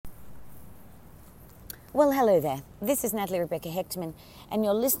Well, hello there. This is Natalie Rebecca Hechtman, and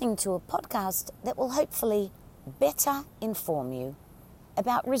you're listening to a podcast that will hopefully better inform you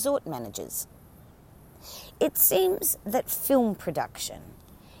about resort managers. It seems that film production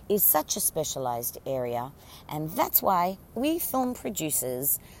is such a specialised area, and that's why we film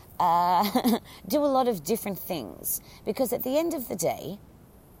producers do a lot of different things, because at the end of the day,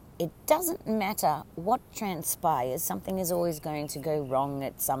 it doesn't matter what transpires, something is always going to go wrong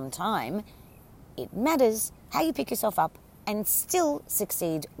at some time. It matters how you pick yourself up and still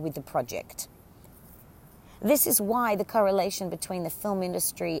succeed with the project. This is why the correlation between the film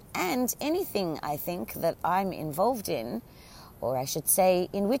industry and anything, I think, that I'm involved in, or I should say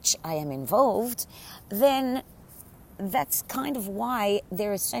in which I am involved, then that's kind of why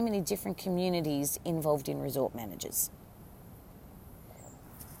there are so many different communities involved in resort managers.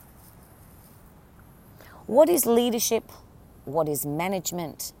 What is leadership? What is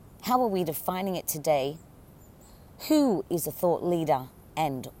management? How are we defining it today? Who is a thought leader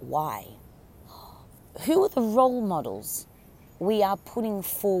and why? Who are the role models we are putting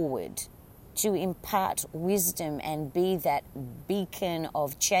forward to impart wisdom and be that beacon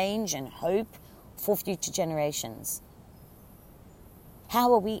of change and hope for future generations?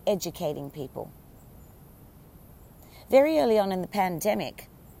 How are we educating people? Very early on in the pandemic,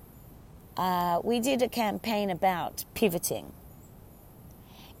 we did a campaign about pivoting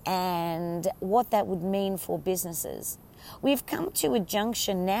and what that would mean for businesses. We've come to a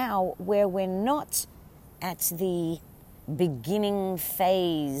junction now where we're not at the beginning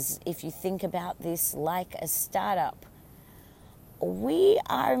phase, if you think about this like a startup. We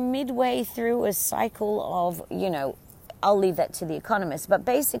are midway through a cycle of, I'll leave that to the economists, but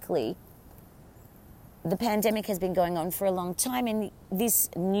basically the pandemic has been going on for a long time, and this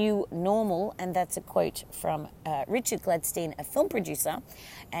new normal, and that's a quote from Richard Gladstein, a film producer,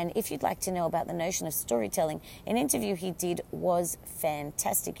 and if you'd like to know about the notion of storytelling, an interview he did was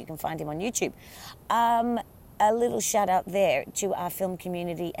fantastic. You can find him on YouTube. A little shout out there to our film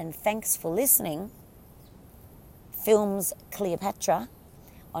community, and thanks for listening. Films Cleopatra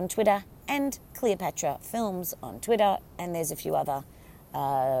on Twitter, and Cleopatra Films on Twitter, and there's a few other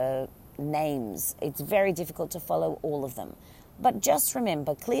names. It's very difficult to follow all of them. But just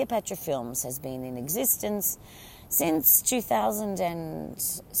remember, Cleopatra Films has been in existence since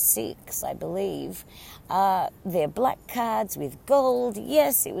 2006, I believe. They're black cards with gold.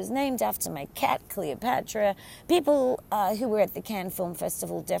 Yes, it was named after my cat, Cleopatra. People who were at the Cannes Film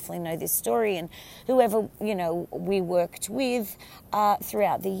Festival definitely know this story, and whoever, we worked with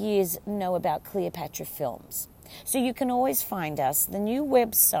throughout the years know about Cleopatra Films. So you can always find us. The new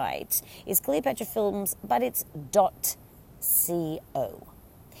website is Cleopatra Films, but it's .co.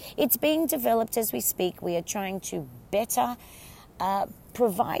 It's being developed as we speak. We are trying to better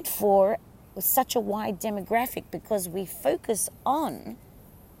provide for such a wide demographic, because we focus on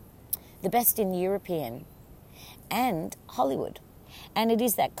the best in European and Hollywood. And it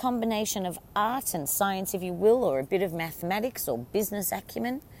is that combination of art and science, if you will, or a bit of mathematics or business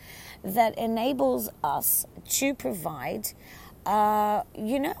acumen, that enables us to provide,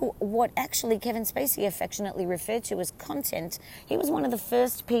 what actually Kevin Spacey affectionately referred to as content. He was one of the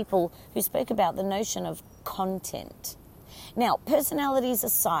first people who spoke about the notion of content. Now, personalities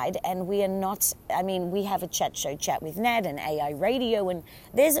aside, and we are not, we have a chat show, Chat with Nad, and AI radio, and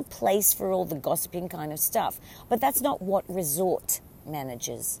there's a place for all the gossiping kind of stuff. But that's not what Resort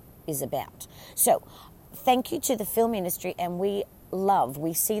Managers is about. So, thank you to the film industry, and we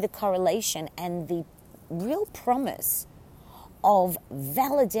see the correlation and the real promise of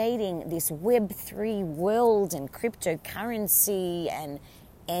validating this Web3 world and cryptocurrency and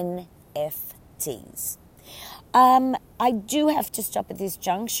NFTs. I do have to stop at this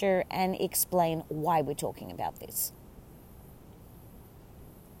juncture and explain why we're talking about this.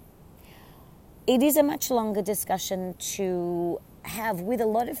 It is a much longer discussion to have with a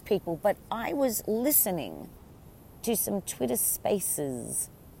lot of people, but I was listening to some Twitter spaces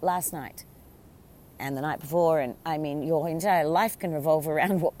last night and the night before, and your entire life can revolve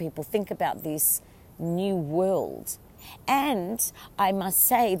around what people think about this new world. And I must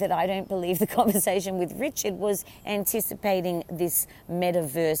say that I don't believe the conversation with Richard was anticipating this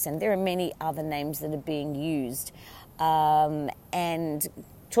metaverse, and there are many other names that are being used, and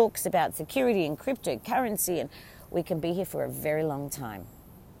talks about security and cryptocurrency, and we can be here for a very long time.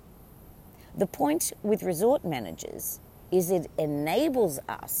 The point with resort managers is it enables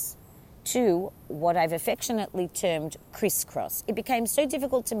us to what I've affectionately termed crisscross. It became so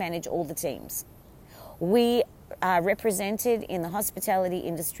difficult to manage all the teams. We are represented in the hospitality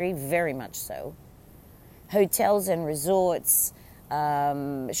industry, very much so. Hotels and resorts,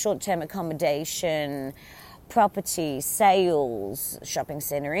 short-term accommodation, property, sales, shopping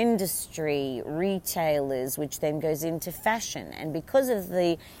centre industry, retailers, which then goes into fashion. And because of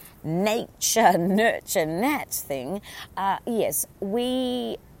the nature, nurture, nat thing, yes,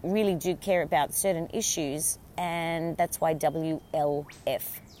 we really do care about certain issues, and that's why WLF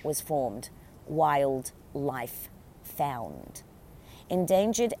was formed, Wildlife Found.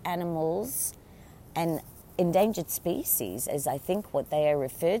 Endangered animals and endangered species, as I think what they are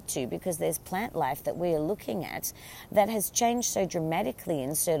referred to, because there's plant life that we are looking at that has changed so dramatically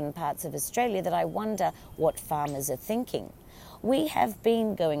in certain parts of Australia that I wonder what farmers are thinking. We have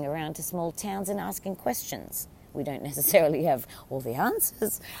been going around to small towns and asking questions. We don't necessarily have all the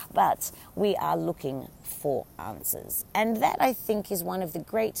answers, but we are looking for answers. And that, I think, is one of the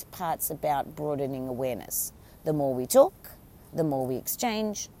great parts about broadening awareness. The more we talk, the more we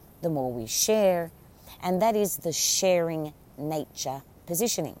exchange, the more we share, and that is the sharing nature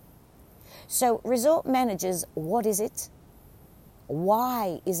positioning. So resort managers, what is it?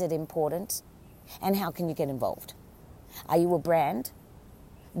 Why is it important? And how can you get involved? Are you a brand?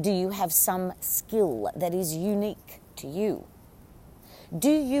 Do you have some skill that is unique to you?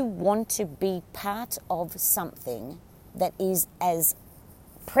 Do you want to be part of something that is as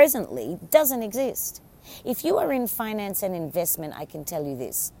presently doesn't exist? If you are in finance and investment, I can tell you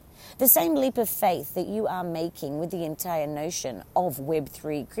this. The same leap of faith that you are making with the entire notion of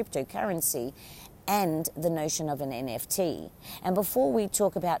Web3 cryptocurrency and the notion of an NFT. And before we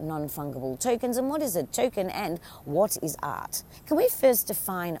talk about non-fungible tokens and what is a token and what is art, can we first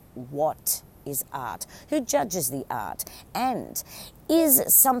define what is art? Who judges the art? And is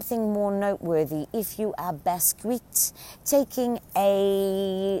something more noteworthy if you are Basquiat taking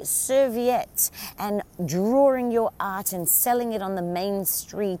a serviette and drawing your art and selling it on the main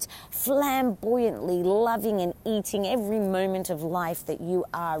street, flamboyantly loving and eating every moment of life that you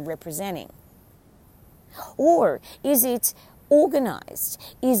are representing? Or is it organised?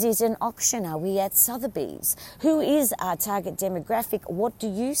 Is it an auction? Are we at Sotheby's? Who is our target demographic? What do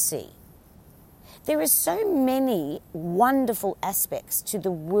you see? There are so many wonderful aspects to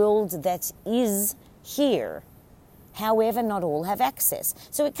the world that is here. However, not all have access.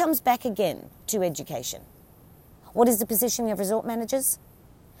 So it comes back again to education. What is the positioning of resort managers?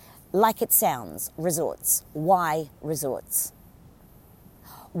 Like it sounds, resorts. Why resorts?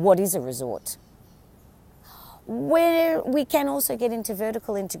 What is a resort? Where we can also get into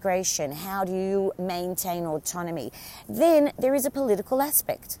vertical integration. How do you maintain autonomy? Then there is a political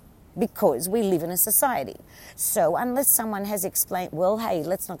aspect, because we live in a society. So unless someone has explained, well, hey,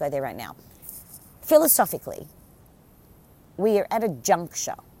 let's not go there right now. Philosophically, we are at a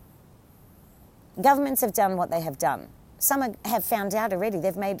juncture. Governments have done what they have done. Some have found out already.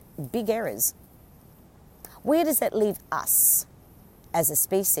 They've made big errors. Where does that leave us as a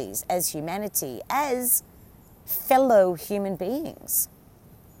species, as humanity, as fellow human beings?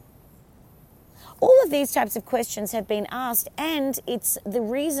 All of these types of questions have been asked, and it's the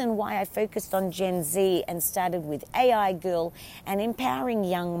reason why I focused on Gen Z and started with AI Girl and empowering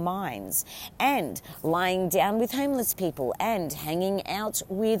young minds, and lying down with homeless people and hanging out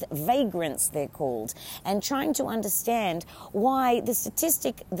with vagrants, they're called, and trying to understand why the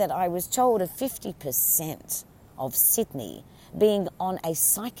statistic that I was told of 50% of Sydney being on a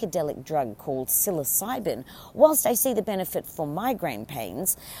psychedelic drug called psilocybin, whilst I see the benefit for migraine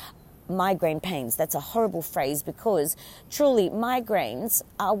pains, that's a horrible phrase, because truly migraines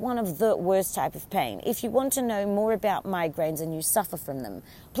are one of the worst type of pain. If you want to know more about migraines and you suffer from them,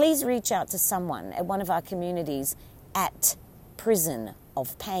 please reach out to someone at one of our communities at Prison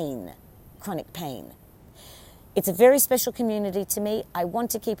of Pain, Chronic Pain. It's a very special community to me. I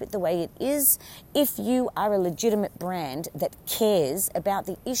want to keep it the way it is. If you are a legitimate brand that cares about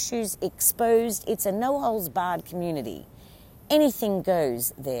the issues exposed, it's a no-holds-barred community. Anything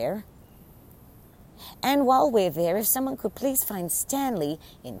goes there. And while we're there, if someone could please find Stanley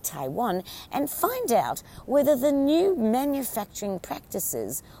in Taiwan and find out whether the new manufacturing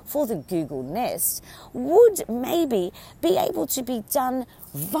practices for the Google Nest would maybe be able to be done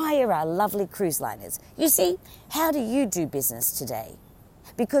via our lovely cruise liners. You see, how do you do business today?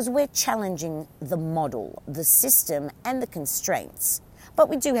 Because we're challenging the model, the system, and the constraints. But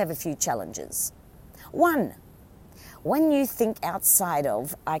we do have a few challenges. One, when you think outside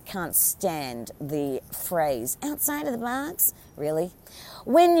of, I can't stand the phrase, outside of the box, really?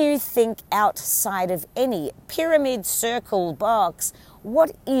 When you think outside of any pyramid, circle, box,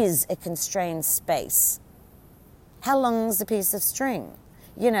 what is a constrained space? How long's a piece of string?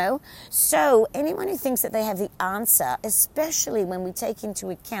 You know? So anyone who thinks that they have the answer, especially when we take into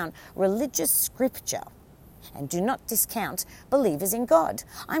account religious scripture, And do not discount believers in God.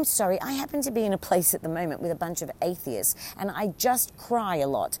 I'm sorry, I happen to be in a place at the moment with a bunch of atheists, and I just cry a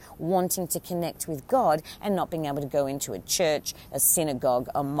lot wanting to connect with God and not being able to go into a church, a synagogue,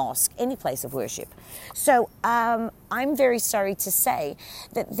 a mosque, any place of worship. So I'm very sorry to say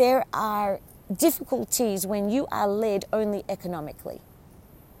that there are difficulties when you are led only economically.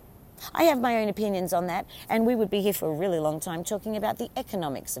 I have my own opinions on that, and we would be here for a really long time talking about the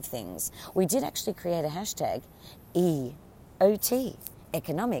economics of things. We did actually create a hashtag, EOT,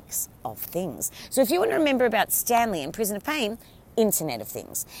 economics of things. So if you want to remember about Stanley and Prison of Pain, Internet of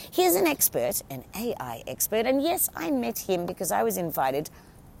Things. Here's an expert, an AI expert, and yes, I met him because I was invited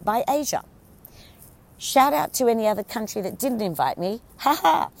by Asia. Shout out to any other country that didn't invite me.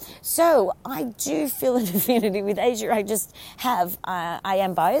 Haha. So I do feel an affinity with Asia. I just have, I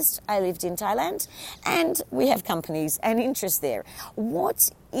am biased. I lived in Thailand and we have companies and interests there. What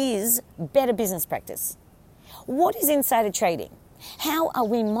is better business practice? What is insider trading? How are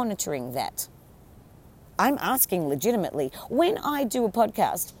we monitoring that? I'm asking legitimately. When I do a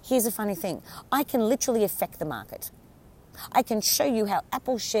podcast, here's a funny thing. I can literally affect the market. I can show you how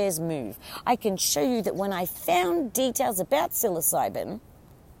Apple shares move. I can show you that when I found details about psilocybin,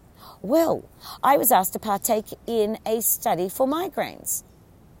 well, I was asked to partake in a study for migraines.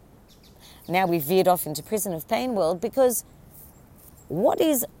 Now we've veered off into Prison of Pain world because what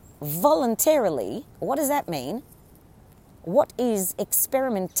is voluntarily, what does that mean? What is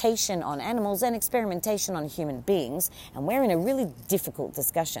experimentation on animals and experimentation on human beings? And we're in a really difficult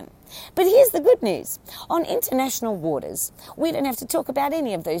discussion. But here's the good news. On international waters, we don't have to talk about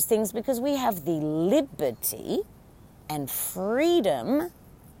any of those things because we have the liberty and freedom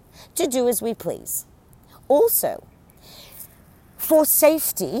to do as we please. Also, for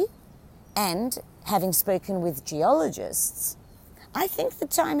safety and having spoken with geologists, I think the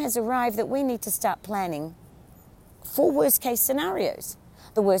time has arrived that we need to start planning for worst-case scenarios.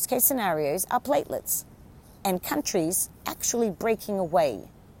 The worst-case scenarios are platelets and countries actually breaking away,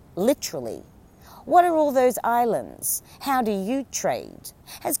 literally. What are all those islands? How do you trade?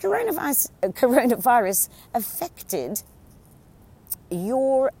 Has coronavirus affected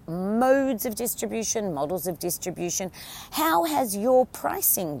your modes of distribution, models of distribution? How has your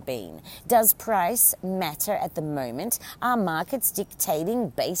pricing been? Does price matter at the moment? Are markets dictating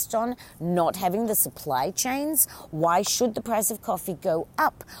based on not having the supply chains? Why should the price of coffee go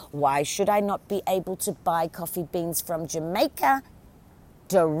up? Why should I not be able to buy coffee beans from Jamaica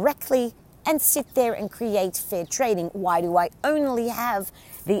directly and sit there and create fair trading? Why do I only have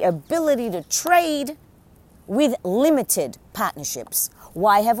the ability to trade with limited partnerships?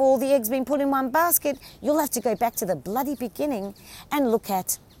 Why have all the eggs been put in one basket? You'll have to go back to the bloody beginning and look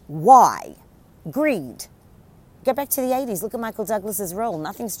at why. Greed. Go back to the 80s. Look at Michael Douglas's role.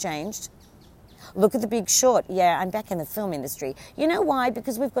 Nothing's changed. Look at The Big Short. Yeah, I'm back in the film industry. You know why?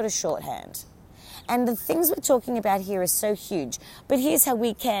 Because we've got a shorthand. And the things we're talking about here are so huge. But here's how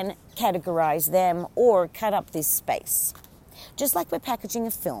we can categorize them or cut up this space. Just like we're packaging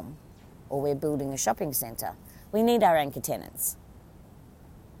a film, or we're building a shopping centre, we need our anchor tenants.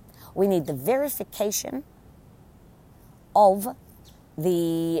 We need the verification of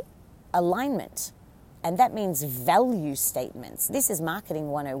the alignment, and that means value statements. This is Marketing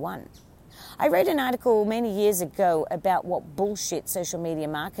 101. I wrote an article many years ago about what bullshit social media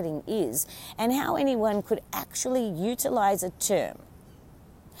marketing is and how anyone could actually utilize a term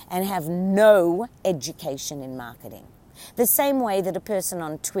and have no education in marketing. The same way that a person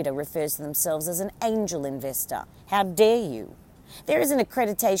on Twitter refers to themselves as an angel investor. How dare you? There is an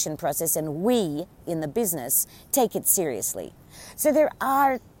accreditation process and we, in the business, take it seriously. So there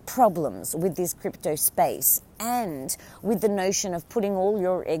are problems with this crypto space and with the notion of putting all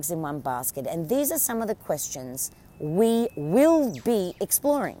your eggs in one basket. And these are some of the questions we will be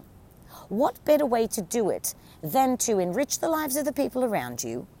exploring. What better way to do it than to enrich the lives of the people around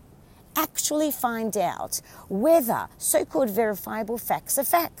you, actually find out whether so-called verifiable facts are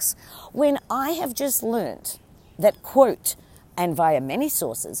facts. When I have just learned that, quote, and via many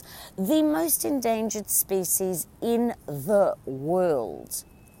sources, the most endangered species in the world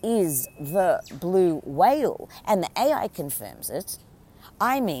is the blue whale, and the AI confirms it,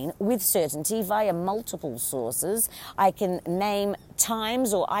 I mean with certainty via multiple sources. I can name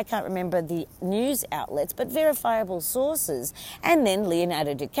Times, or I can't remember the news outlets, but verifiable sources. And then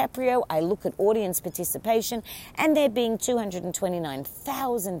Leonardo DiCaprio, I look at audience participation, and there being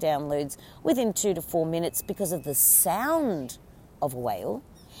 229,000 downloads within 2 to 4 minutes because of the sound of a whale.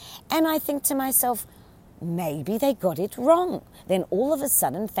 And I think to myself, maybe they got it wrong. Then all of a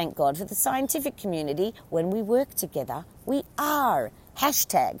sudden, thank God for the scientific community, when we work together, we are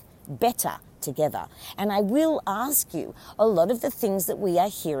 # better together. And I will ask you, a lot of the things that we are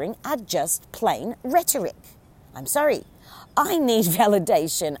hearing are just plain rhetoric. I'm sorry. I need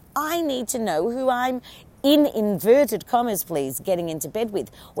validation. I need to know who I'm, in inverted commas, please, getting into bed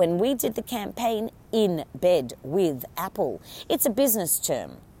with. When we did the campaign, in bed with Apple, it's a business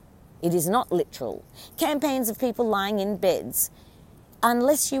term. It is not literal. Campaigns of people lying in beds,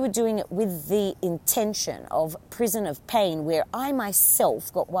 unless you were doing it with the intention of prison of pain, where I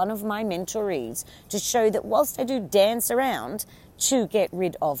myself got one of my mentorees to show that whilst I do dance around to get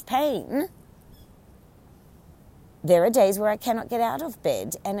rid of pain, there are days where I cannot get out of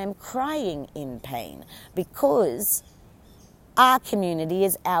bed and am crying in pain, because our community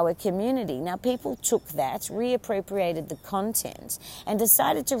is our community. Now, people took that, reappropriated the content, and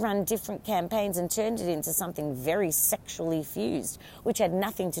decided to run different campaigns and turned it into something very sexually fused, which had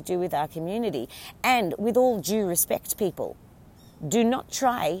nothing to do with our community. And with all due respect, people, do not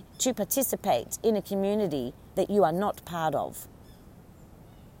try to participate in a community that you are not part of.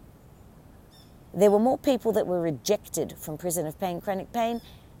 There were more people that were rejected from prison of pain, chronic pain,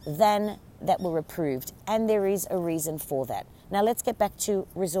 than that were approved. And there is a reason for that. Now let's get back to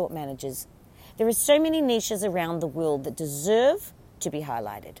resort managers. There are so many niches around the world that deserve to be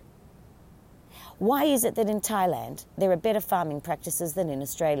highlighted. Why is it that in Thailand there are better farming practices than in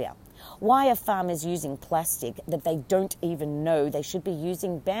Australia? Why are farmers using plastic that they don't even know they should be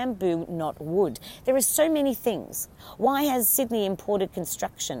using bamboo, not wood? There are so many things. Why has Sydney imported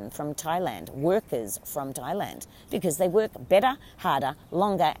construction from Thailand, workers from Thailand? Because they work better, harder,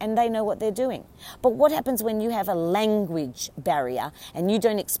 longer, and they know what they're doing. But what happens when you have a language barrier and you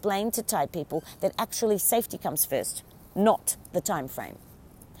don't explain to Thai people that actually safety comes first, not the time frame?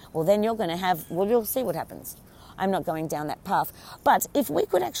 Well, then you're going to have, well, you'll see what happens. I'm not going down that path. But if we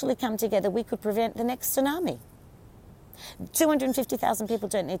could actually come together, we could prevent the next tsunami. 250,000 people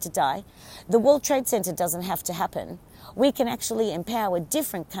don't need to die. The World Trade Center doesn't have to happen. We can actually empower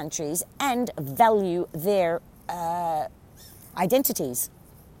different countries and value their identities.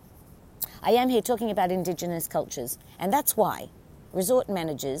 I am here talking about Indigenous cultures, and that's why Resort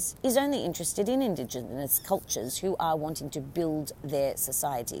Managers is only interested in Indigenous cultures who are wanting to build their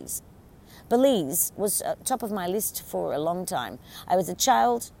societies. Belize was top of my list for a long time. I was a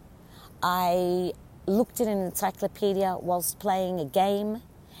child. I looked at an encyclopedia whilst playing a game.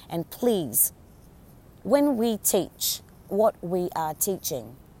 And please, when we teach what we are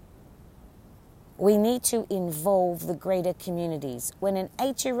teaching, we need to involve the greater communities. When an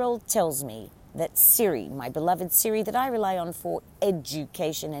 8-year-old tells me that Siri, my beloved Siri that I rely on for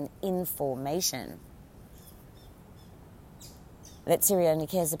education and information, that Siri only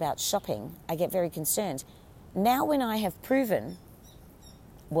cares about shopping, I get very concerned. Now when I have proven,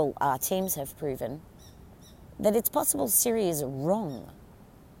 well, our teams have proven, that it's possible Siri is wrong,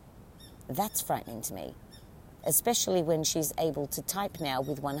 that's frightening to me, especially when she's able to type now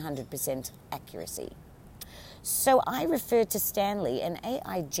with 100% accuracy. So I referred to Stanley, an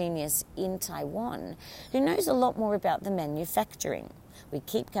AI genius in Taiwan, who knows a lot more about the manufacturing. We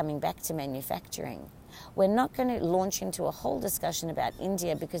keep coming back to manufacturing. We're not going to launch into a whole discussion about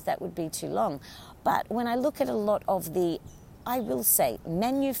India because that would be too long. But when I look at a lot of the, I will say,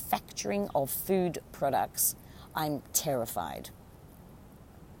 manufacturing of food products, I'm terrified.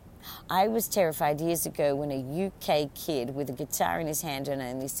 I was terrified years ago when a UK kid with a guitar in his hand and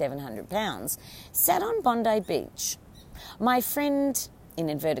only 700 pounds sat on Bondi Beach. My friend, in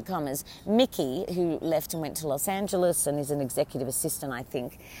inverted commas, Mickey, who left and went to Los Angeles and is an executive assistant, I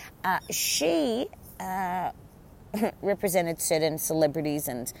think, she represented certain celebrities,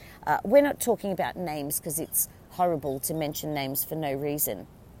 and we're not talking about names because it's horrible to mention names for no reason.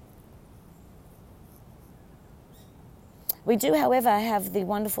 We do, however, have the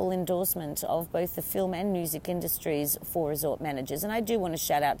wonderful endorsement of both the film and music industries for Resort Managers, and I do want to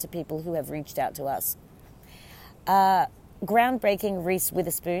shout out to people who have reached out to us. Groundbreaking Reese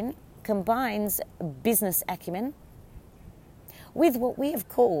Witherspoon combines business acumen with what we have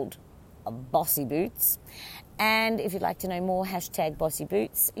called bossy boots. And if you'd like to know more, hashtag bossy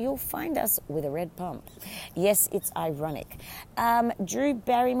boots, you'll find us with a red pump. Yes, it's ironic. Drew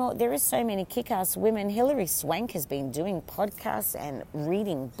Barrymore, there are so many kick-ass women. Hilary Swank has been doing podcasts and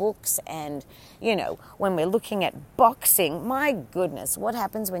reading books. And, you know, when we're looking at boxing, my goodness, what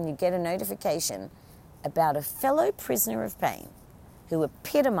happens when you get a notification about a fellow prisoner of pain who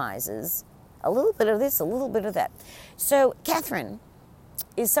epitomizes a little bit of this, a little bit of that. So Catherine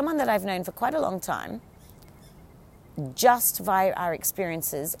is someone that I've known for quite a long time, just via our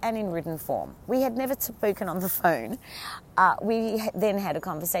experiences and in written form. We had never spoken on the phone. We then had a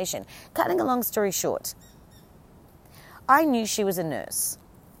conversation. Cutting a long story short, I knew she was a nurse.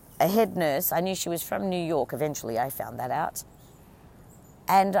 a head nurse. I knew she was from New York. Eventually I found that out.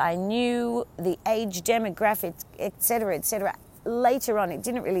 And I knew the age demographic, etc., etc. Later on, it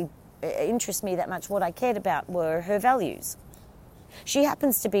didn't really interest me that much. What I cared about were her values. She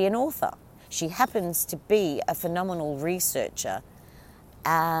happens to be an author. She happens to be a phenomenal researcher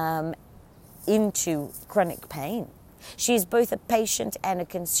into chronic pain. She is both a patient and a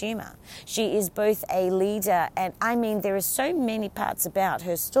consumer. She is both a leader, and I mean, there are so many parts about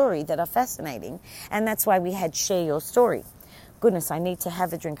her story that are fascinating, and that's why we had Share Your Story. Goodness, I need to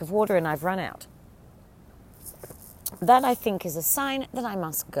have a drink of water and I've run out. That, I think, is a sign that I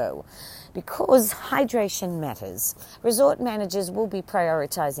must go, because hydration matters. Resort managers will be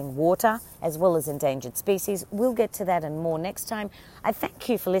prioritising water as well as endangered species. We'll get to that and more next time. I thank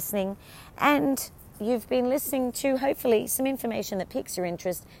you for listening, and you've been listening to, hopefully, some information that piques your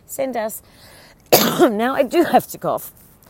interest. Send us. Now I do have to cough.